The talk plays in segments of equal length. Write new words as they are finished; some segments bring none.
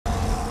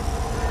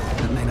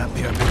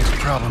might be our biggest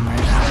problem right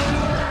now.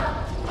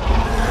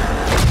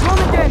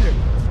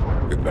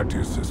 Get back to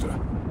your sister.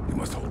 You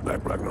must hold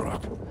back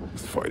Ragnarok.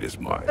 This fight is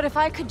mine. But if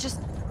I could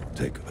just...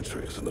 Take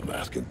Atreus and the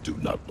mask and do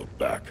not look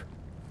back.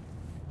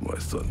 My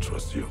son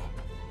trusts you,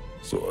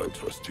 so I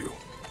trust you.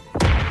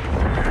 Get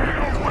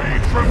away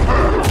from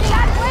her!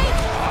 Dad, wait!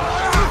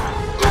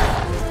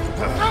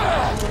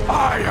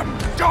 I am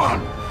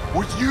done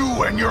with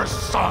you and your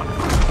son!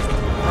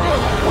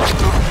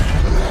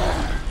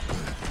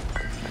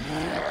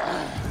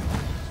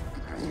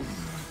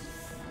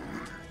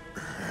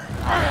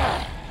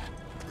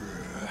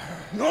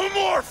 No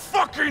more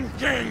fucking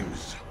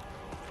games!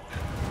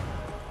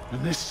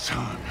 And this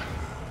time,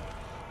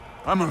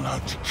 I'm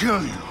allowed to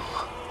kill you.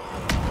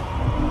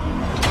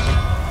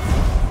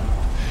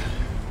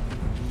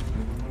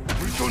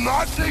 We do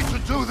not need to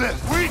do this!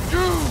 We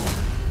do!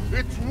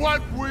 It's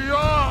what we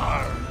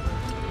are!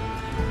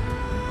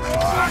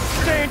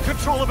 Stay in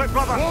control of it,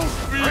 brother!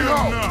 Won't be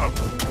enough!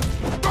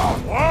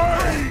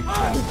 Why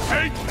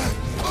take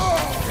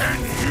can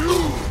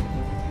you?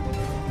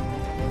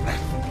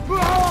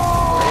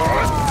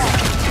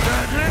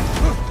 That it?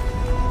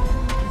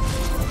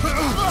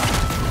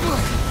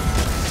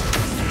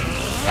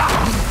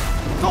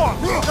 Thor!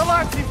 The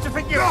lad seems to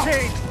think you've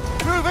changed!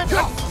 Move it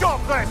and stop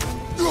this!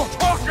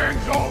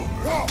 Talking's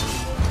over!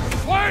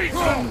 Wait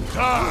and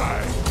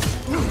die!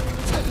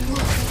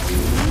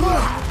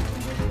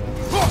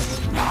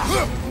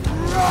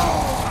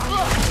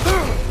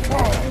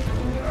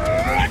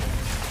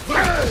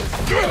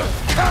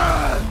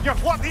 You're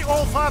what the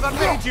All-Father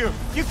made you!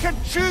 You can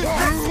choose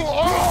this! You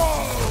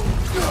all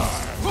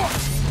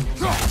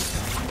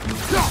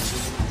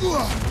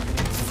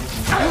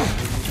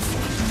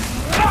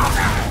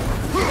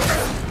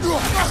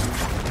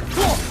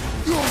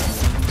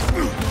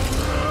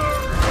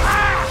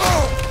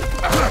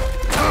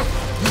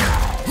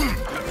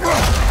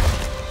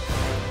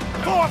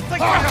Thor,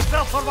 think of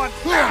yourself for once!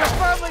 Your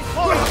family's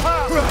falling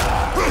apart!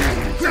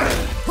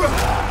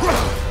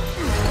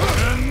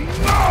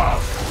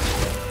 enough!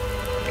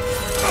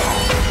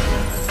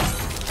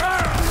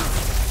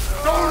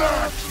 Don't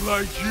act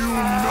like you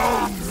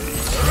know me!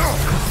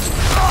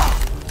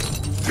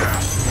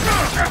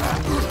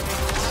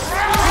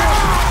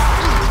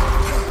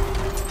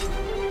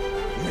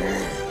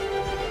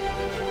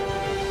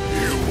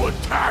 You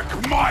attack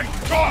my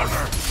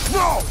daughter!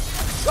 No!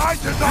 I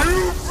did not!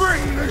 You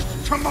bring this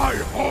to my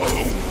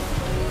home!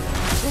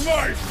 To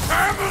my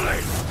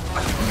family!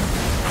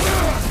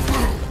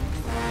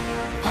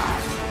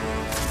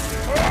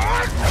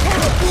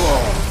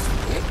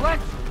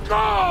 Let's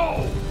go!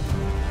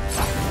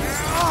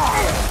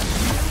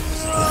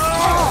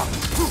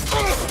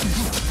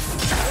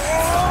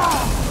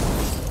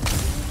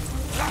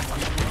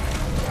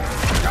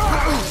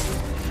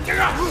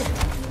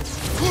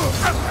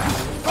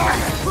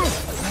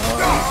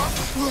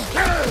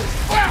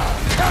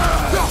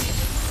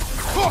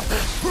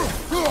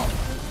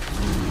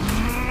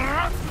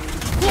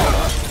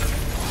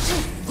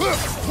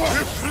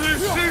 If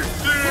this is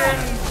the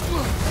end,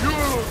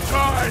 you'll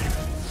die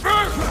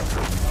first!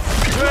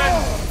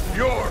 Then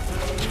you're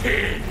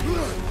king!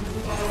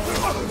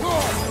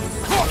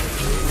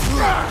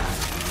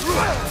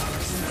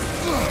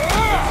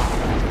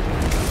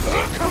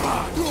 Come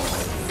on!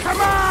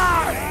 Come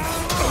on!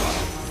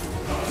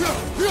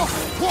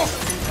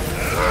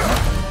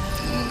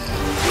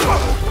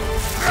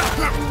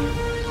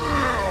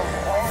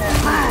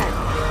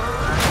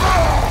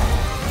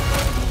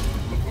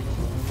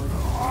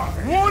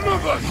 One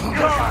of us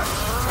died!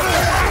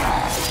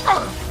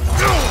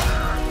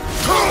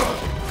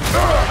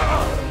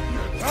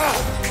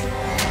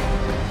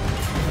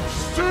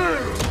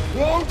 Still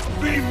won't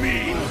be me!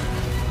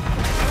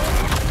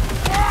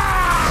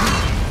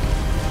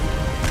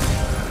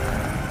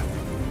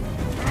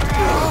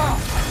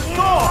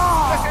 Thor!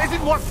 This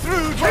isn't what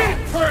through... Keep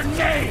her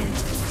name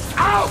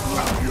out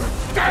of your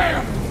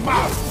damn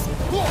mouth!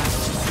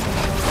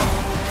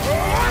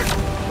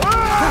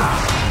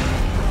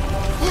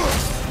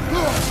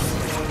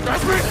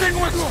 Everything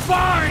was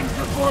fine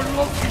before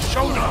Loki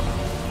showed up!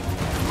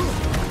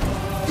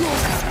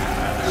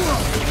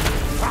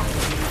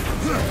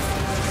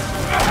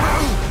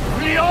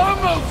 He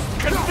almost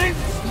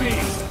convinced me!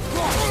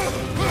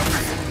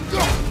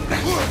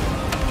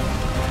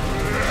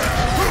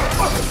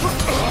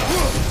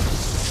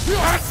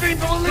 Has me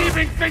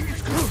believing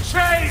things could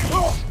change!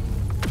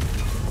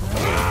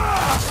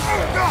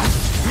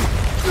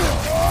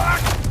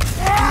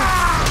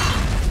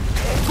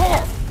 Thor,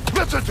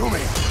 listen to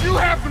me! You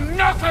have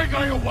nothing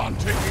I want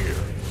to hear!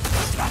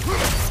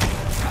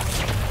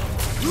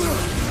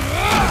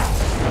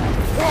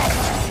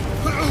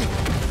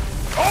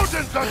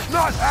 Odin does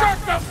not shut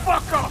the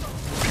fuck up!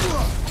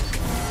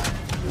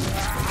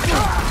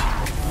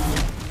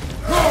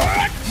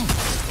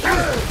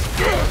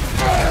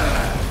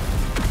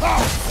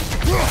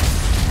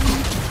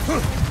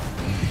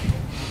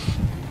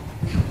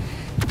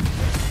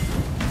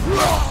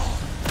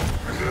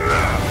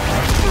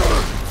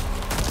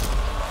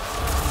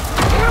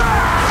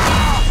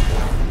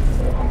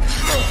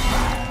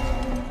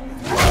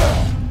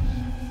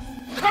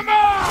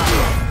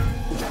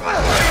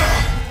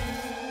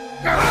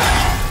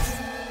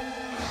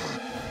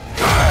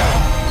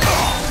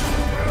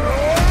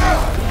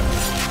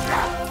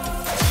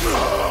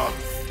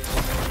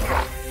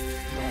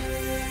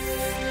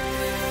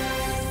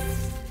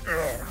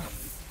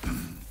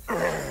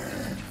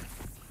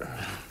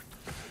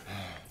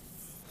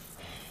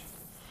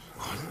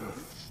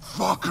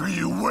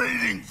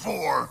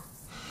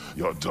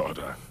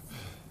 daughter.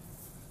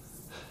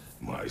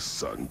 My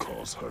son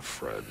calls her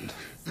friend.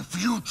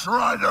 If you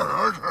try to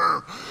hurt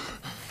her...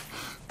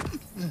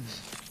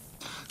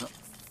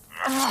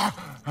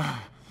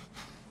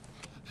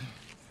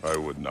 I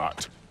would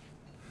not.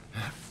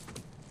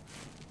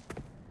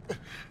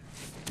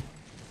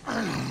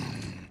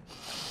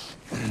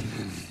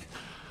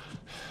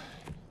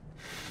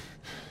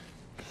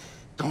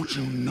 Don't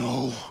you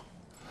know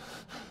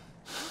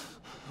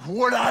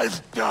what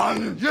I've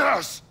done?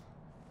 Yes!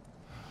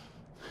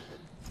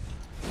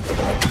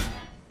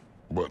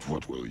 But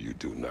what will you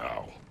do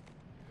now?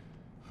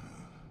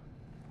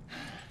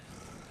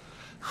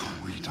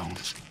 We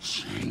don't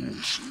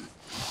change.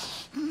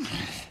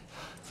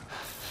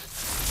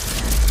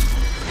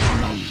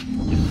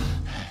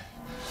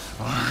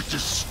 Or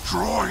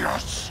destroy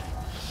us.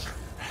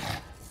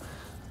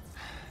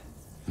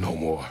 No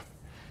more.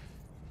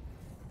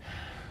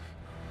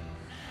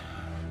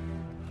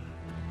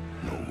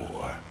 No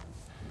more.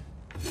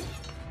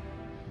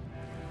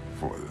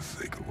 For the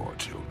sake of our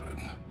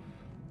children,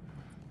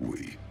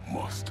 we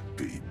must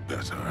be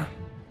better.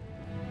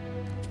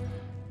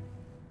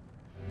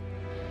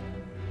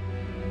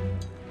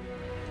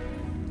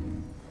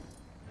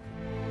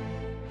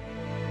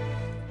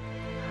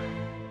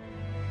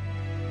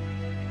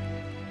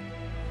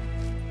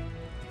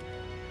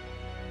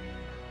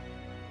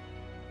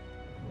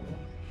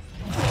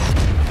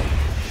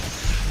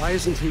 Why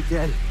isn't he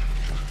dead?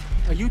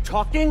 Are you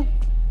talking?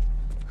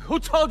 Who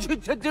told you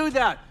to do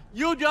that?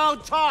 You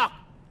don't talk!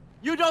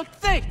 You don't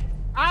think!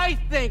 I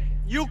think,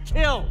 you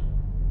kill!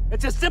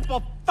 It's a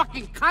simple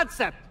fucking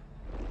concept!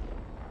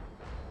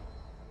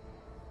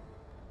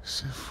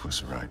 Sif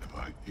was right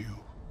about you.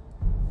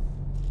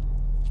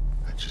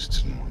 I just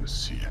didn't want to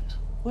see it.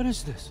 What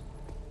is this?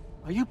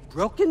 Are you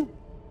broken?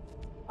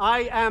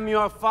 I am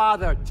your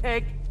father.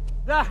 Take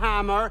the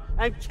hammer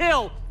and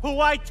kill who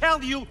I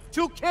tell you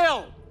to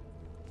kill!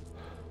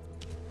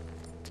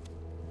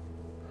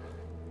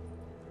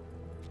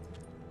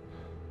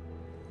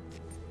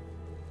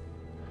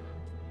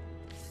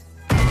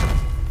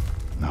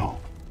 No.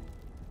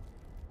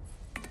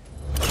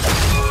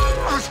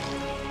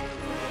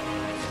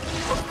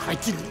 I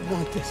didn't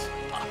want this.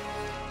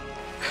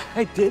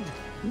 I did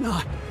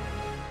not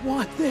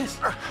want this.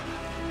 No!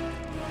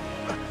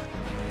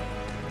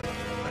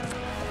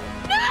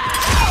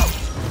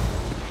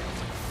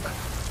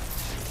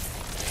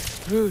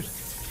 Dude,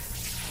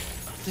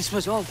 this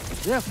was all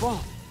their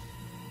fault.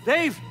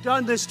 They've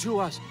done this to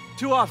us,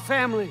 to our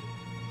family.